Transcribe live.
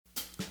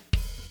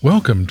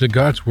Welcome to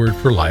God's Word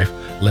for Life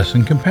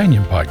Lesson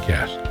Companion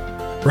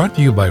Podcast, brought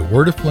to you by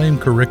Word Aflame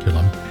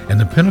Curriculum and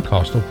the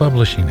Pentecostal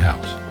Publishing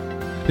House.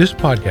 This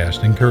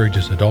podcast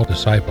encourages adult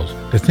disciples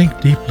to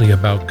think deeply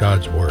about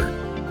God's Word,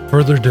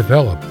 further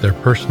develop their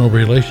personal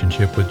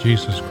relationship with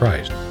Jesus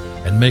Christ,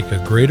 and make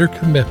a greater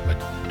commitment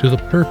to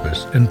the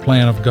purpose and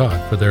plan of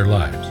God for their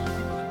lives.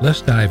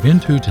 Let's dive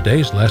into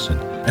today's lesson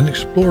and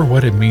explore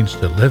what it means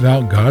to live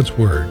out God's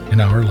Word in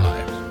our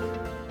lives.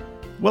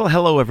 Well,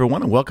 hello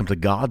everyone, and welcome to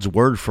God's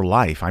Word for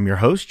Life. I'm your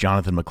host,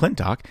 Jonathan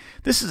McClintock.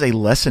 This is a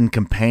lesson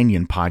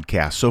companion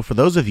podcast, so for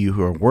those of you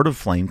who are Word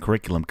Aflame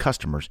curriculum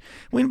customers,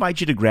 we invite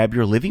you to grab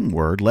your Living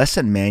Word,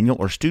 lesson manual,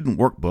 or student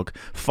workbook,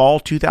 Fall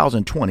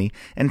 2020,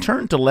 and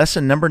turn to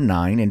lesson number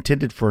 9,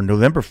 intended for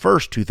November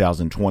 1st,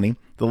 2020,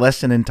 the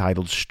lesson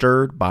entitled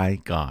Stirred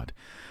by God.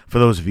 For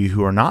those of you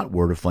who are not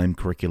Word Aflame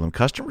curriculum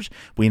customers,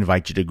 we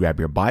invite you to grab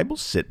your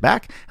Bibles, sit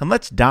back, and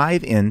let's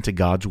dive into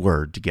God's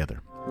Word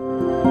together.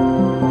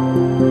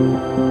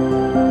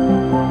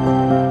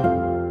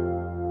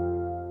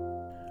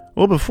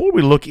 Well, before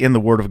we look in the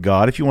Word of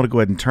God, if you want to go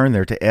ahead and turn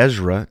there to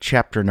Ezra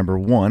chapter number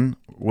 1,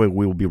 where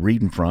we will be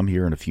reading from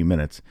here in a few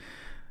minutes.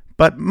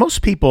 But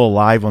most people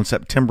alive on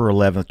September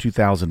 11th,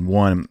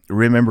 2001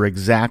 remember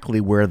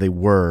exactly where they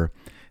were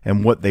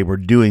and what they were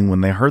doing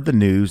when they heard the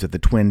news that the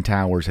Twin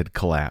Towers had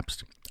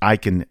collapsed. I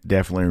can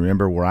definitely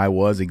remember where I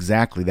was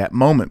exactly that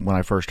moment when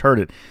I first heard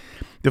it.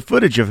 The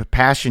footage of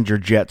passenger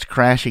jets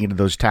crashing into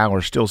those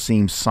towers still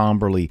seems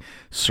somberly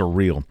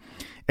surreal.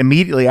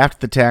 Immediately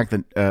after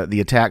the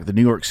attack, the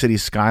New York City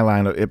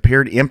skyline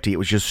appeared empty. It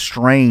was just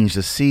strange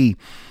to see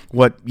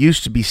what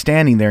used to be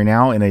standing there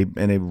now in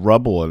a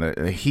rubble and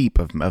a heap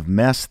of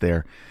mess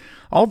there.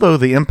 Although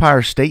the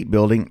Empire State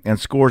Building and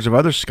scores of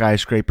other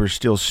skyscrapers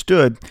still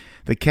stood,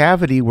 the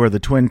cavity where the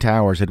Twin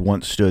Towers had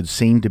once stood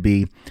seemed to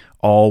be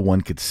all one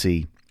could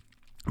see.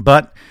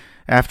 But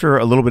after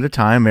a little bit of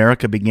time,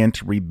 America began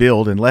to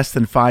rebuild, and less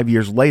than 5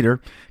 years later,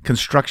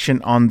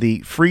 construction on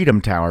the Freedom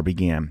Tower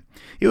began.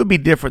 It would be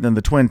different than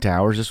the Twin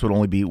Towers. This would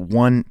only be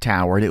one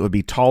tower, and it would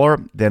be taller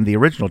than the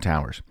original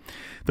towers.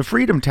 The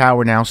Freedom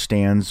Tower now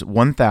stands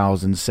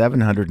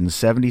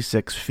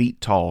 1,776 feet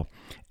tall,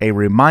 a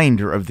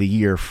reminder of the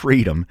year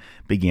freedom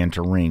began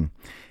to ring.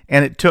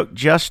 And it took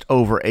just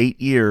over 8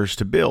 years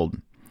to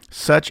build.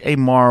 Such a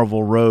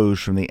marvel rose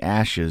from the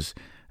ashes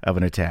of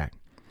an attack.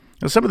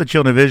 Now, some of the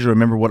children of Israel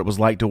remember what it was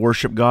like to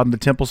worship God in the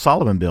temple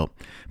Solomon built,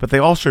 but they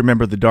also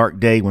remember the dark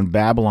day when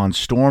Babylon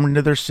stormed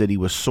into their city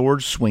with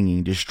swords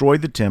swinging,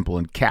 destroyed the temple,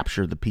 and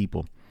captured the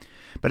people.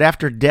 But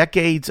after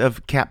decades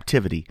of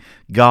captivity,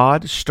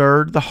 God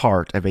stirred the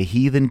heart of a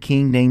heathen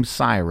king named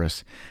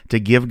Cyrus to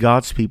give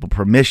God's people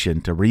permission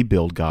to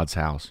rebuild God's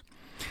house.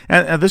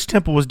 And this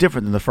temple was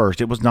different than the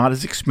first. It was not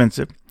as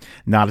expensive,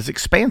 not as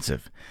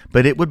expansive,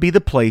 but it would be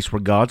the place where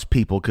God's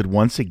people could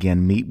once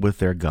again meet with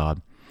their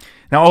God.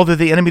 Now, although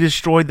the enemy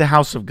destroyed the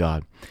house of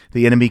God,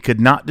 the enemy could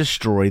not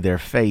destroy their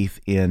faith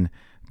in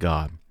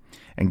God.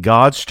 And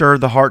God stirred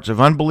the hearts of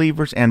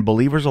unbelievers and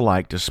believers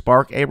alike to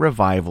spark a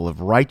revival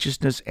of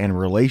righteousness and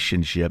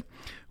relationship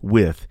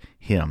with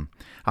Him.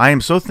 I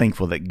am so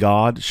thankful that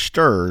God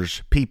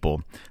stirs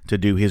people to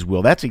do His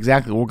will. That's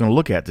exactly what we're going to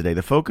look at today.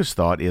 The focus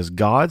thought is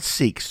God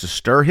seeks to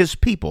stir His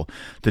people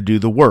to do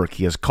the work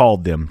He has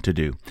called them to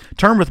do.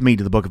 Turn with me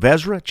to the book of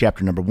Ezra,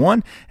 chapter number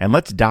 1, and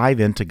let's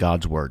dive into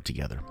God's Word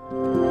together.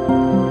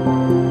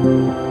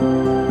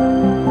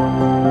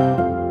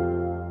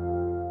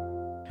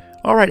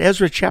 All right,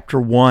 Ezra chapter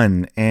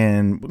 1,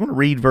 and we're going to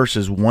read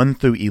verses 1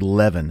 through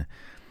 11.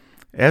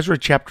 Ezra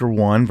chapter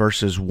 1,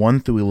 verses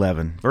 1 through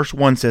 11. Verse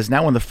 1 says,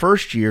 Now in the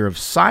first year of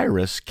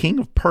Cyrus, king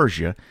of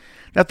Persia,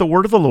 that the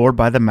word of the Lord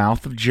by the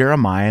mouth of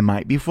Jeremiah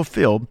might be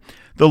fulfilled,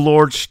 the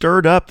Lord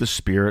stirred up the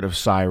spirit of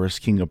Cyrus,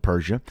 king of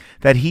Persia,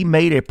 that he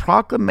made a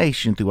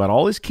proclamation throughout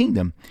all his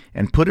kingdom,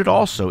 and put it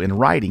also in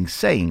writing,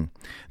 saying,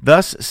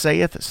 Thus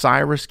saith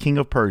Cyrus, king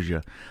of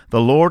Persia, The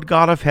Lord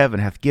God of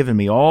heaven hath given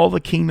me all the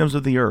kingdoms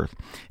of the earth,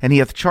 and he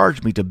hath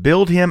charged me to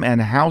build him an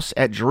house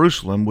at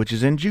Jerusalem, which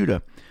is in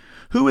Judah.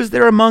 Who is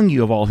there among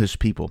you of all his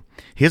people?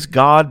 His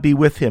God be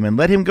with him, and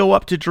let him go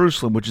up to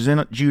Jerusalem, which is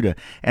in Judah,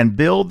 and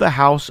build the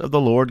house of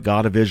the Lord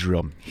God of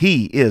Israel.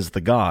 He is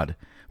the God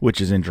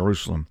which is in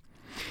Jerusalem.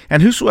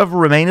 And whosoever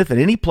remaineth at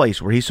any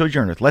place where he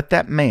sojourneth, let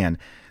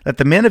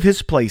the men of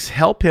his place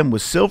help him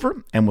with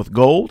silver, and with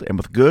gold, and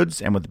with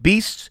goods, and with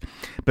beasts,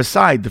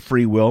 beside the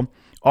freewill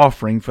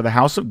offering for the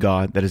house of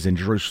God that is in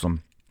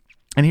Jerusalem.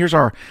 And here's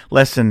our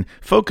lesson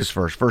focus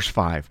verse, verse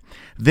 5.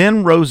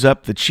 Then rose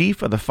up the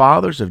chief of the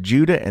fathers of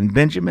Judah and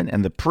Benjamin,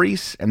 and the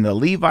priests and the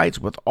Levites,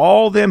 with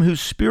all them whose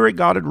spirit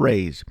God had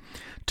raised,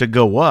 to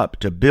go up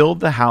to build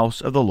the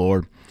house of the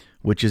Lord,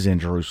 which is in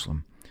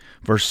Jerusalem.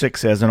 Verse 6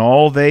 says, And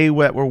all they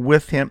that were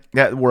with him,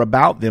 that were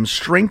about them,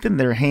 strengthened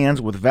their hands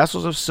with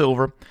vessels of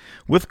silver,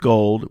 with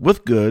gold,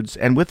 with goods,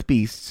 and with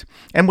beasts,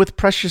 and with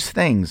precious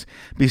things,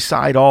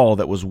 beside all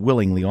that was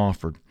willingly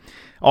offered.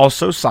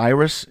 Also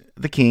Cyrus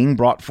the king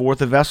brought forth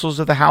the vessels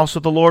of the house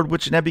of the Lord,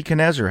 which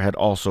Nebuchadnezzar had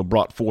also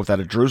brought forth out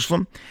of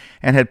Jerusalem,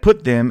 and had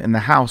put them in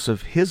the house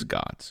of his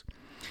gods.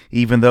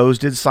 Even those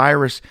did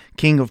Cyrus,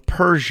 king of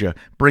Persia,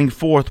 bring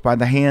forth by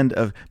the hand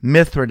of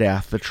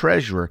Mithridath the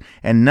treasurer,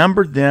 and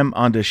numbered them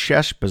unto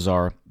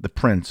Sheshbazzar the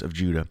prince of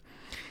Judah.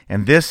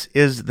 And this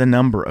is the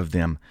number of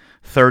them: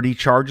 30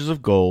 chargers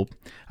of gold,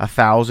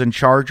 1,000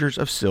 chargers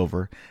of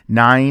silver,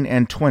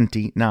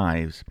 29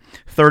 knives,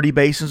 30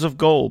 basins of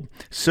gold,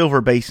 silver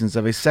basins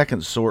of a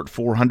second sort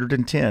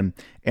 410,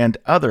 and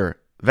other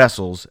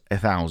vessels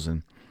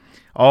 1,000.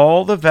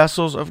 All the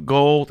vessels of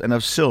gold and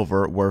of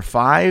silver were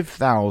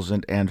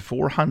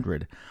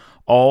 5,400.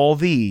 All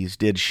these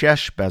did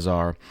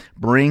Sheshbazzar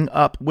bring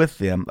up with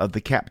them of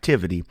the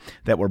captivity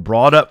that were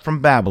brought up from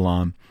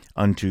Babylon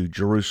unto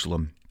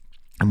Jerusalem.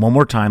 And one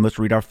more time, let's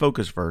read our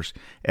focus verse,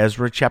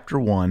 Ezra chapter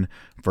 1,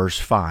 verse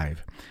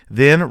 5.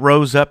 Then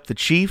rose up the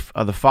chief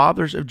of the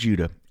fathers of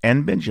Judah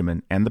and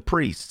Benjamin, and the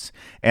priests,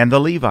 and the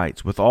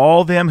Levites, with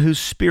all them whose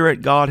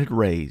spirit God had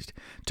raised,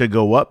 to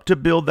go up to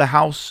build the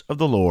house of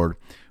the Lord,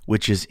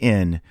 which is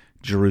in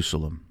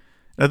Jerusalem.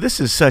 Now,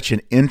 this is such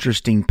an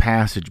interesting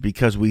passage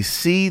because we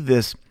see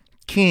this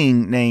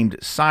king named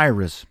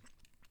Cyrus,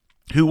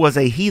 who was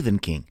a heathen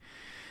king.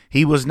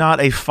 He was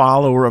not a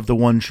follower of the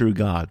one true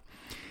God.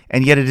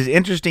 And yet it is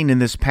interesting in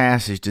this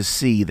passage to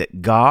see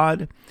that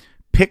God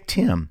picked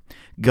him,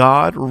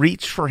 God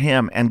reached for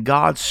him, and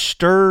God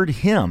stirred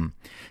him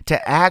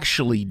to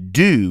actually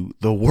do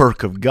the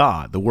work of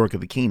God, the work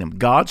of the kingdom.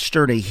 God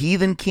stirred a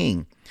heathen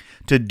king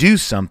to do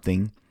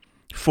something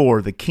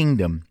for the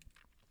kingdom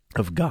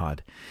of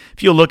God.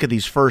 If you'll look at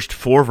these first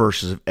 4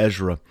 verses of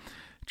Ezra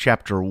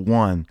chapter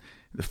 1,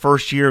 the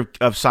first year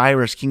of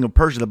Cyrus, king of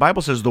Persia, the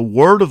Bible says the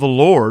word of the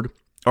Lord,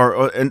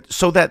 and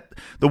so that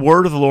the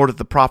word of the Lord that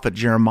the prophet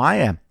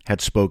Jeremiah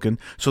had spoken,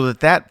 so that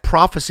that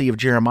prophecy of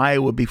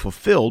Jeremiah would be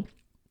fulfilled,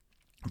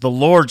 the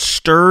Lord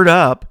stirred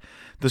up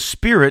the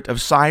spirit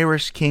of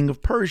Cyrus, king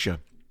of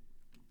Persia.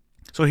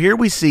 So here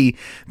we see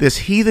this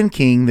heathen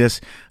king, this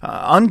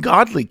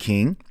ungodly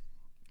king,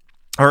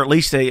 or at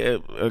least a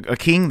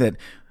king that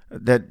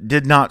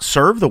did not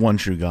serve the one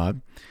true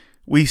God.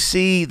 We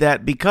see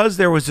that because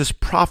there was this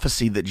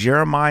prophecy that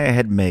Jeremiah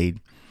had made,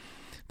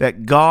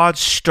 that God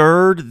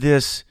stirred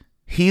this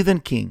heathen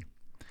king.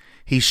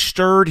 He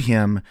stirred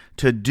him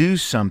to do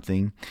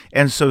something,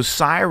 and so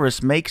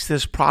Cyrus makes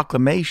this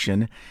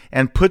proclamation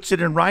and puts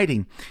it in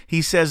writing.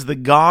 He says, "The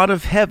God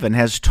of heaven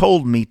has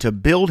told me to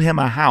build him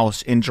a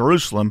house in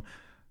Jerusalem,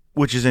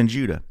 which is in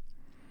Judah."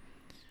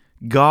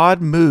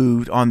 God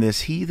moved on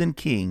this heathen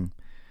king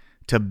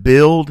to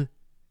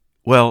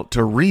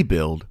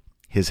rebuild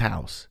his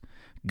house.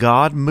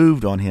 God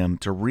moved on him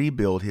to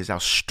rebuild his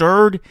house,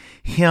 stirred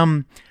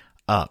him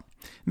up.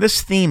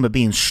 This theme of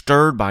being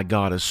stirred by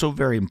God is so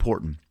very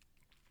important,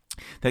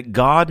 that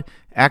God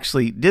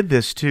actually did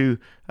this to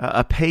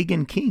a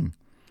pagan king.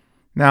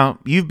 Now,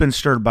 you've been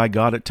stirred by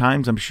God at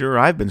times. I'm sure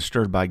I've been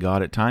stirred by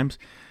God at times.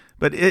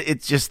 But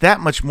it's just that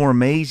much more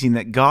amazing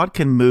that God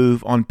can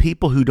move on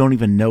people who don't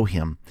even know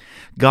him.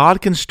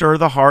 God can stir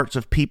the hearts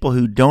of people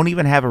who don't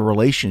even have a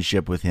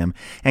relationship with him,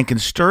 and can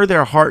stir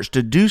their hearts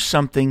to do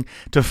something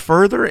to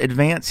further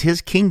advance his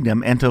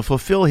kingdom and to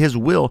fulfill his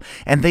will,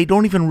 and they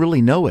don't even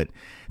really know it.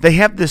 They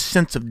have this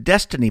sense of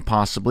destiny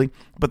possibly,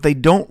 but they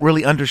don't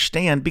really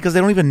understand because they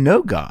don't even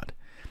know God.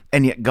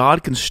 And yet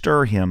God can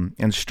stir him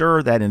and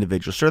stir that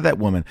individual, stir that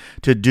woman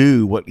to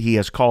do what he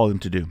has called them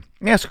to do.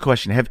 Let me ask a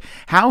question.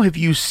 How have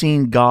you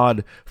seen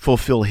God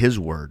fulfill his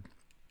word?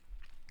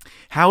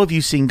 How have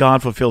you seen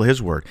God fulfill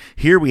his word?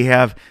 Here we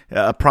have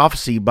a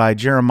prophecy by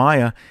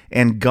Jeremiah,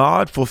 and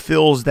God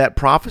fulfills that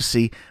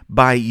prophecy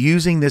by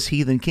using this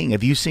heathen king.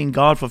 Have you seen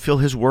God fulfill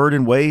his word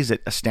in ways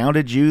that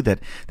astounded you,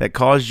 that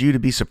caused you to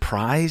be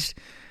surprised?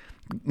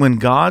 When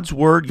God's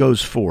word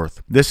goes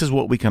forth, this is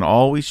what we can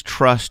always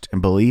trust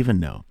and believe and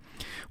know.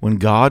 When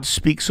God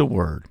speaks a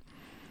word,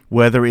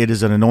 whether it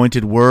is an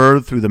anointed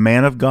word through the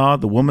man of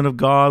God, the woman of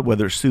God,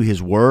 whether it's through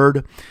his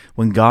word,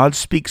 when God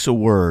speaks a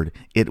word,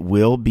 it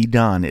will be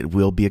done. It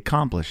will be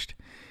accomplished.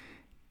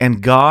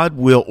 And God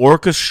will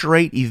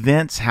orchestrate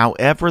events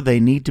however they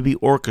need to be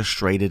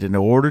orchestrated in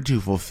order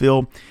to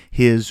fulfill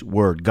his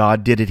word.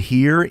 God did it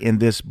here in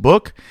this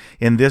book,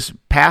 in this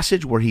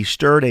passage where he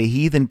stirred a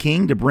heathen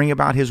king to bring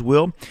about his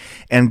will.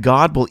 And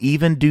God will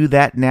even do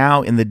that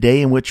now in the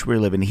day in which we're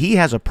living. He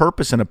has a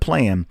purpose and a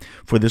plan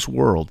for this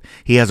world.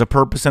 He has a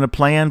purpose and a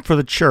plan for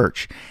the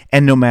church.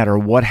 And no matter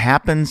what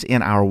happens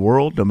in our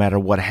world, no matter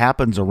what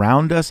happens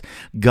around us,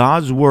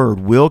 God's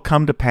word will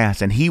come to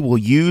pass, and he will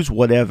use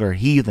whatever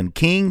heathen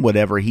king,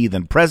 whatever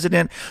heathen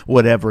president,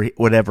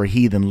 whatever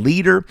heathen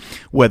leader,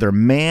 whether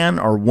man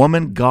or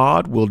woman,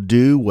 God will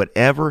do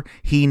whatever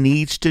he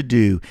needs to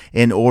do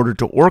in order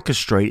to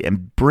orchestrate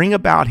and bring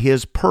about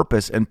his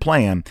purpose and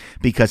plan,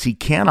 because he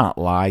cannot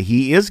lie.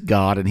 He is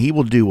God, and he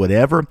will do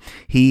whatever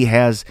he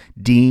has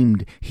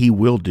deemed he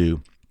will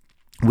do.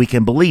 We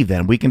can believe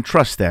that. We can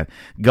trust that.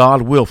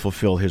 God will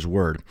fulfill his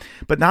word.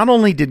 But not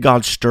only did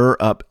God stir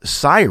up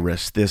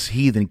Cyrus, this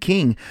heathen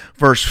king,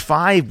 verse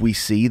 5 we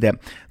see that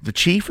the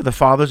chief of the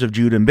fathers of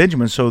Judah and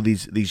Benjamin, so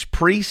these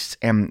priests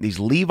and these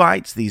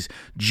Levites, these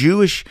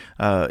Jewish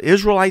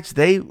Israelites,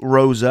 they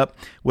rose up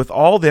with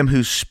all them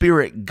whose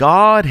spirit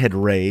God had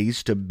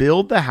raised to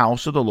build the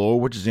house of the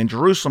Lord, which is in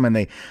Jerusalem, and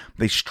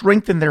they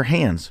strengthened their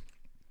hands.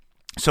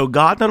 So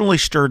God not only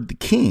stirred the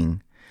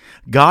king,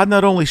 God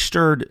not only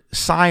stirred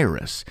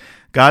Cyrus,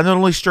 God not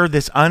only stirred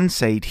this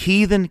unsaved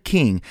heathen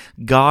king,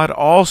 God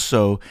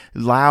also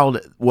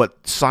allowed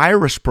what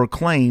Cyrus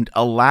proclaimed,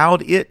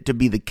 allowed it to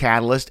be the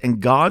catalyst,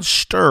 and God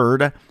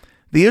stirred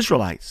the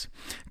Israelites.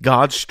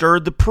 God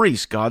stirred the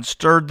priests. God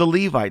stirred the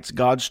Levites.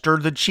 God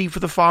stirred the chief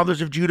of the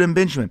fathers of Judah and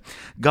Benjamin.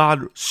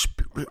 God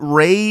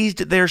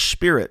raised their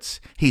spirits.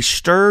 He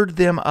stirred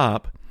them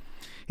up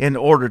in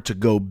order to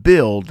go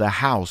build the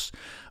house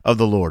of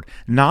the Lord.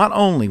 Not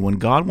only when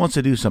God wants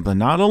to do something,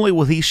 not only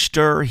will he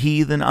stir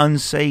heathen,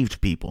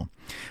 unsaved people,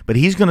 but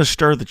he's going to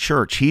stir the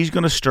church. He's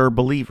going to stir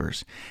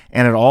believers.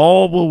 And it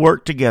all will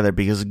work together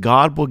because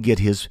God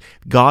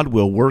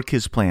will work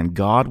his plan.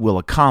 God will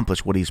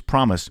accomplish what he's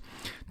promised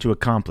to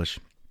accomplish.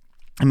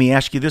 Let me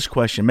ask you this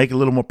question, make it a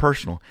little more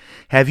personal.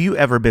 Have you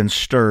ever been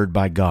stirred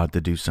by God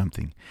to do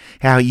something?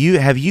 Have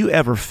you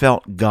ever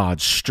felt God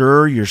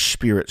stir your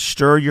spirit,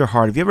 stir your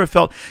heart? Have you ever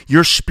felt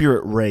your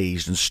spirit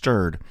raised and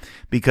stirred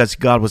because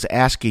God was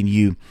asking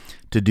you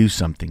to do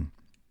something?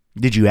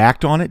 Did you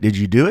act on it? Did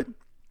you do it?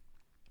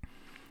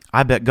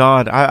 I bet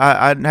God,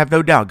 I have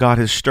no doubt God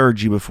has stirred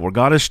you before.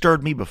 God has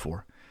stirred me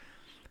before.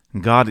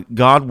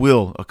 God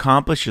will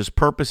accomplish his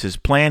purpose. His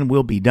plan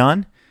will be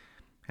done.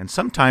 And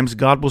sometimes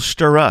God will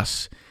stir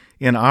us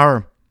in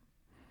our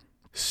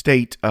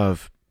state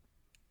of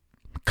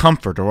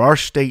comfort or our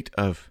state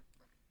of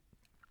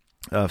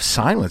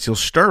silence. He'll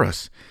stir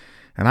us.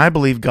 And I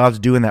believe God's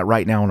doing that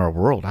right now in our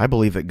world. I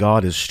believe that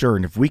God is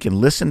stirring. If we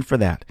can listen for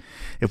that,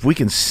 if we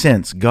can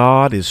sense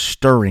God is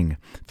stirring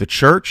the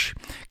church,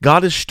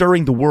 God is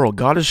stirring the world,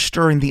 God is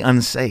stirring the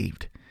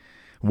unsaved.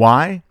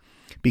 Why?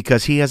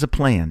 Because he has a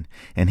plan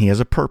and he has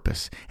a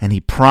purpose, and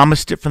he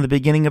promised it from the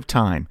beginning of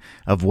time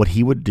of what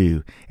he would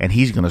do, and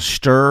he's going to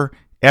stir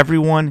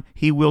everyone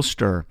he will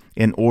stir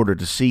in order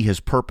to see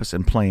his purpose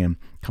and plan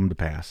come to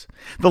pass.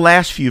 The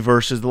last few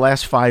verses, the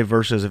last 5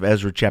 verses of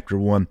Ezra chapter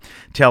 1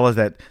 tell us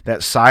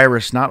that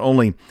Cyrus not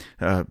only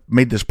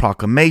made this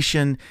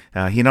proclamation,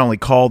 he not only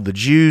called the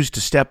Jews to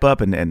step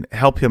up and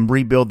help him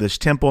rebuild this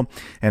temple,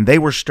 and they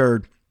were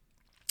stirred,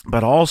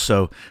 but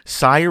also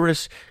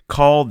Cyrus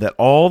called that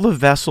all the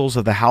vessels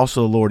of the house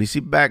of the Lord. You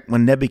see, back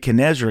when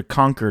Nebuchadnezzar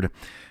conquered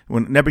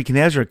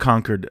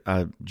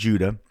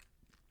Judah,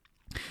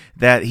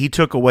 that he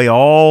took away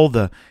all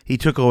the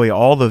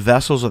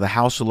vessels of the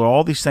house of the Lord,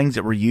 all these things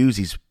that were used,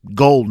 these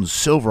gold and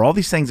silver, all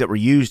these things that were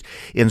used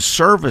in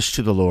service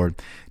to the Lord.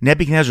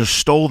 Nebuchadnezzar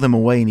stole them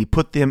away and he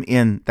put them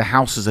in the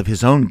houses of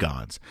his own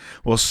gods.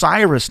 Well,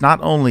 Cyrus not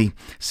only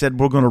said,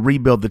 we're going to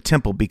rebuild the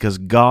temple because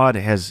God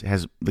has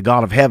the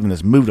God of heaven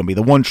has moved on me,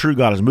 the one true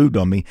God has moved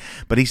on me,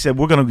 but he said,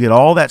 we're going to get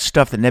all that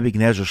stuff that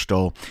Nebuchadnezzar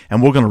stole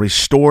and we're going to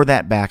restore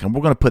that back, and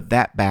we're going to put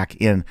that back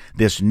in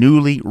this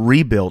newly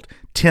rebuilt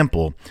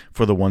temple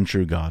for the one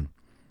true God.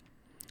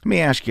 Let me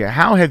ask you,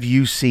 how have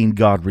you seen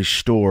God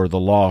restore the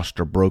lost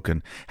or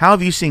broken? How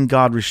have you seen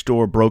God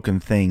restore broken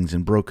things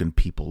and broken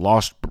people,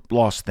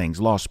 lost things,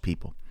 lost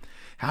people?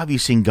 How have you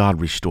seen God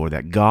restore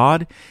that?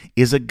 God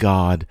is a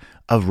God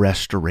of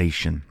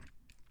restoration.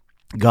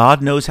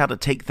 God knows how to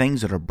take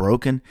things that are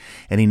broken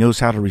and he knows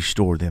how to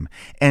restore them.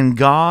 And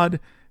God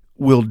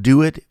will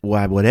do it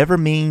by whatever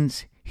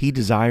means he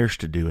desires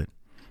to do it.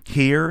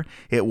 Here,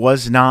 it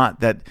was not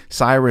that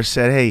Cyrus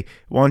said, hey,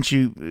 why don't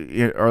you,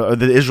 or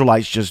the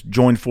Israelites just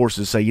joined forces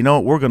and say, you know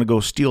what, we're going to go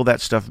steal that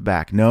stuff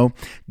back. No,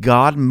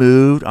 God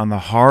moved on the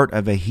heart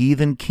of a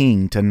heathen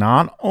king to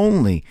not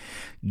only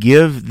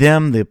give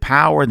them the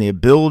power and the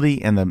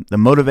ability and the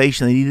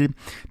motivation they needed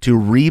to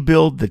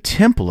rebuild the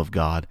temple of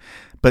God,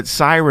 but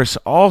Cyrus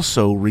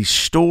also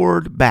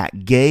restored back,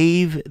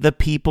 gave the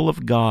people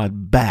of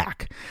God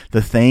back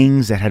the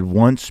things that had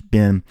once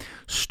been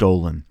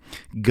stolen.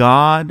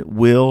 God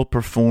will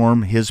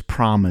perform his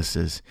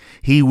promises.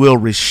 He will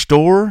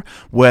restore,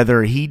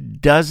 whether he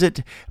does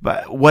it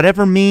by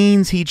whatever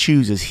means he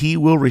chooses, he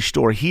will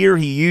restore. Here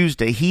he used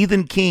a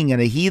heathen king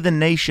and a heathen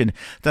nation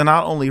to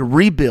not only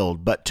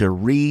rebuild, but to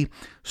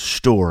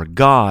restore.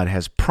 God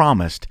has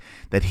promised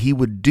that he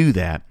would do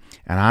that,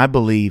 and I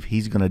believe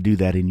he's going to do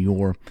that in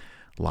your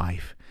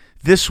life.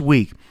 This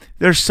week,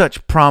 there's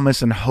such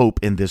promise and hope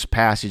in this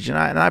passage, and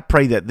I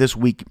pray that this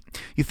week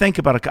you think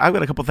about it. I've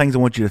got a couple things I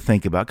want you to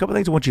think about, a couple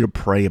things I want you to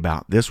pray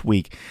about this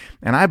week,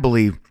 and I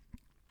believe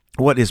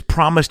what is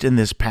promised in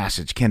this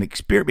passage can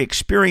be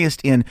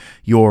experienced in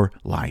your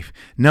life.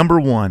 Number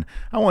one,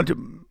 I want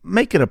to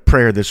make it a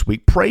prayer this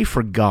week. Pray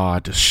for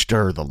God to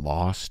stir the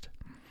lost.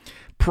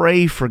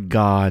 Pray for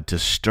God to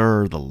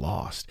stir the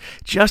lost.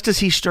 Just as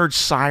he stirred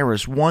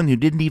Cyrus, one who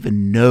didn't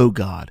even know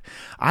God,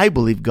 I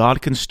believe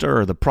God can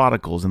stir the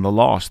prodigals and the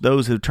lost,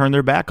 those who turn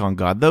their back on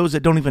God, those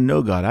that don't even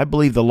know God. I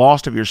believe the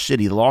lost of your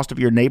city, the lost of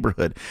your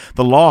neighborhood,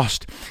 the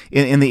lost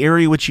in the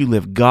area which you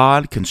live,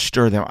 God can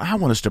stir them. I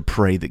want us to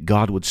pray that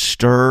God would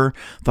stir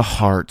the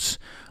hearts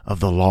of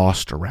the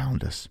lost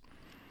around us.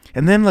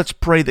 And then let's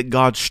pray that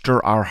God stir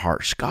our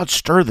hearts. God,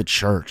 stir the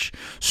church.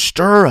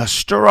 Stir us,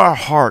 stir our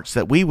hearts,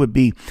 that we would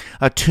be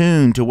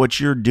attuned to what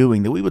you're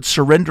doing, that we would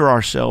surrender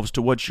ourselves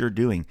to what you're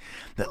doing.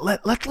 That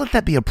let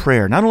that be a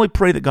prayer. Not only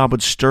pray that God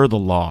would stir the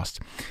lost,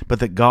 but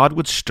that God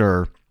would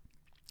stir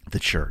the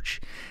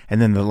church.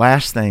 And then the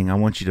last thing I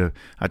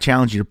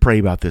challenge you to pray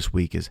about this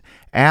week is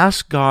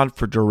ask God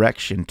for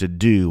direction to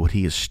do what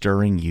he is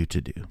stirring you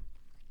to do.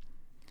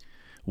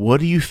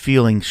 What are you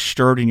feeling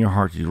stirred in your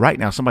heart to do? Right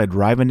now, somebody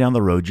driving down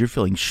the road, you're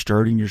feeling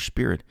stirred in your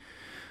spirit.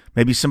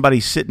 Maybe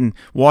somebody sitting,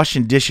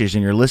 washing dishes,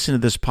 and you're listening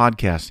to this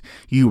podcast.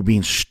 You are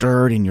being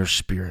stirred in your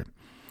spirit.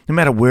 No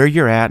matter where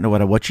you're at, no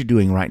matter what you're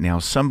doing right now,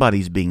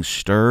 somebody's being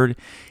stirred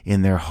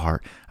in their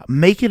heart.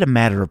 Make it a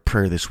matter of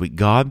prayer this week.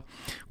 God,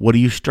 what are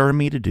you stirring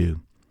me to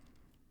do?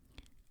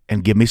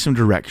 And give me some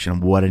direction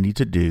on what I need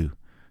to do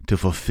to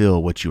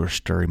fulfill what you are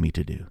stirring me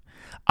to do.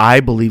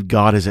 I believe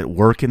God is at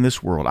work in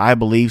this world. I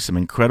believe some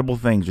incredible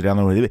things are down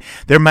the road.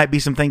 There might be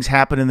some things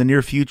happen in the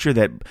near future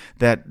that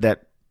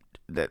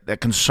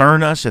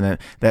concern us and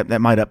that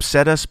might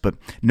upset us, but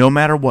no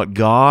matter what,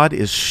 God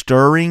is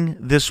stirring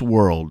this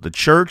world, the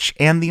church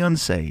and the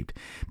unsaved,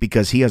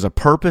 because he has a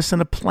purpose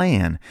and a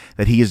plan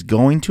that he is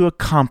going to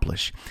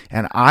accomplish.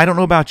 And I don't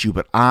know about you,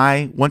 but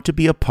I want to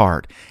be a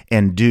part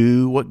and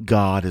do what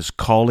God is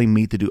calling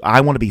me to do. I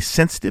want to be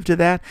sensitive to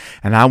that,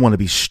 and I want to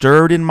be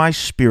stirred in my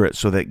spirit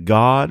so that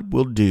God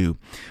will do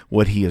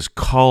what he is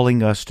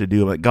calling us to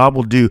do, that God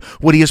will do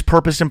what he has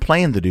purposed and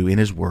planned to do in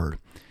his word.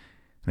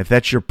 And if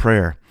that's your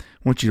prayer,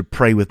 I want you to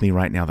pray with me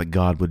right now that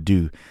God would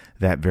do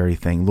that very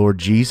thing. Lord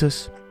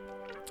Jesus,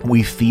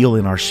 we feel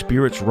in our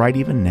spirits right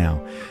even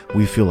now,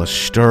 we feel a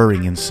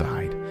stirring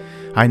inside.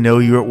 I know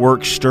you're at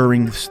work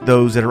stirring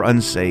those that are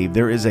unsaved.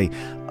 There's an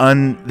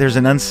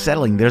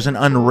unsettling, there's an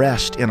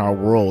unrest in our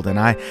world. And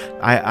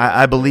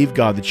I believe,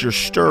 God, that you're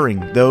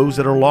stirring those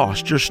that are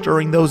lost. You're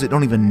stirring those that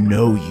don't even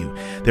know you.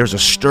 There's a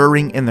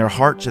stirring in their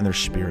hearts and their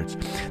spirits.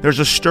 There's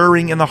a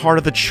stirring in the heart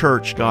of the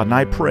church, God. And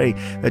I pray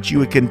that you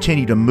would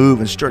continue to move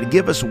and stir, to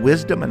give us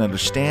wisdom and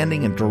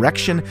understanding and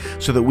direction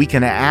so that we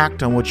can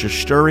act on what you're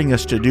stirring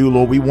us to do.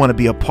 Lord, we want to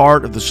be a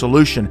part of the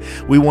solution.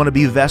 We want to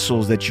be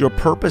vessels that your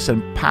purpose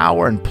and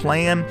power and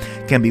plan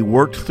can be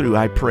worked through.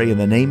 I pray in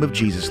the name of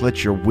Jesus,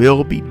 let your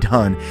will be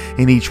done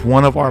in each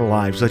one of our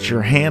lives. Let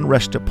your hand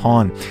rest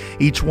upon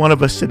each one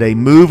of us today.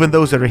 Move in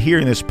those that are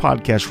hearing this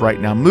podcast right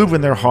now. Move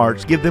in their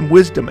hearts. Give them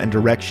wisdom and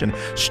direction.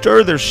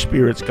 Stir their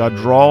spirits, God.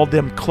 Draw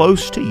them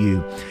close to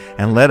you.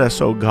 And let us,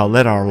 oh God,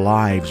 let our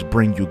lives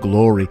bring you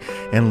glory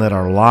and let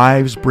our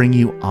lives bring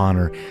you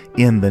honor.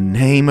 In the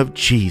name of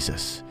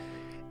Jesus,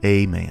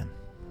 amen.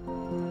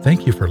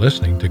 Thank you for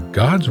listening to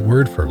God's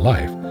Word for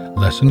Life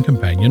Lesson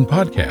Companion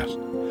Podcast,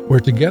 where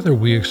together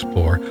we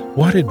explore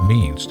what it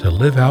means to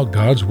live out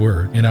God's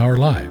Word in our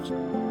lives.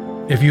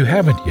 If you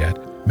haven't yet,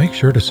 make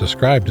sure to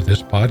subscribe to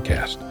this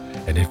podcast.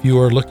 And if you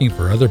are looking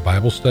for other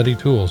Bible study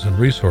tools and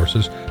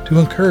resources to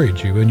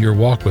encourage you in your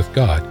walk with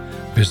God,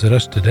 visit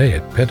us today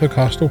at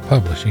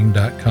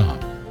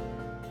PentecostalPublishing.com.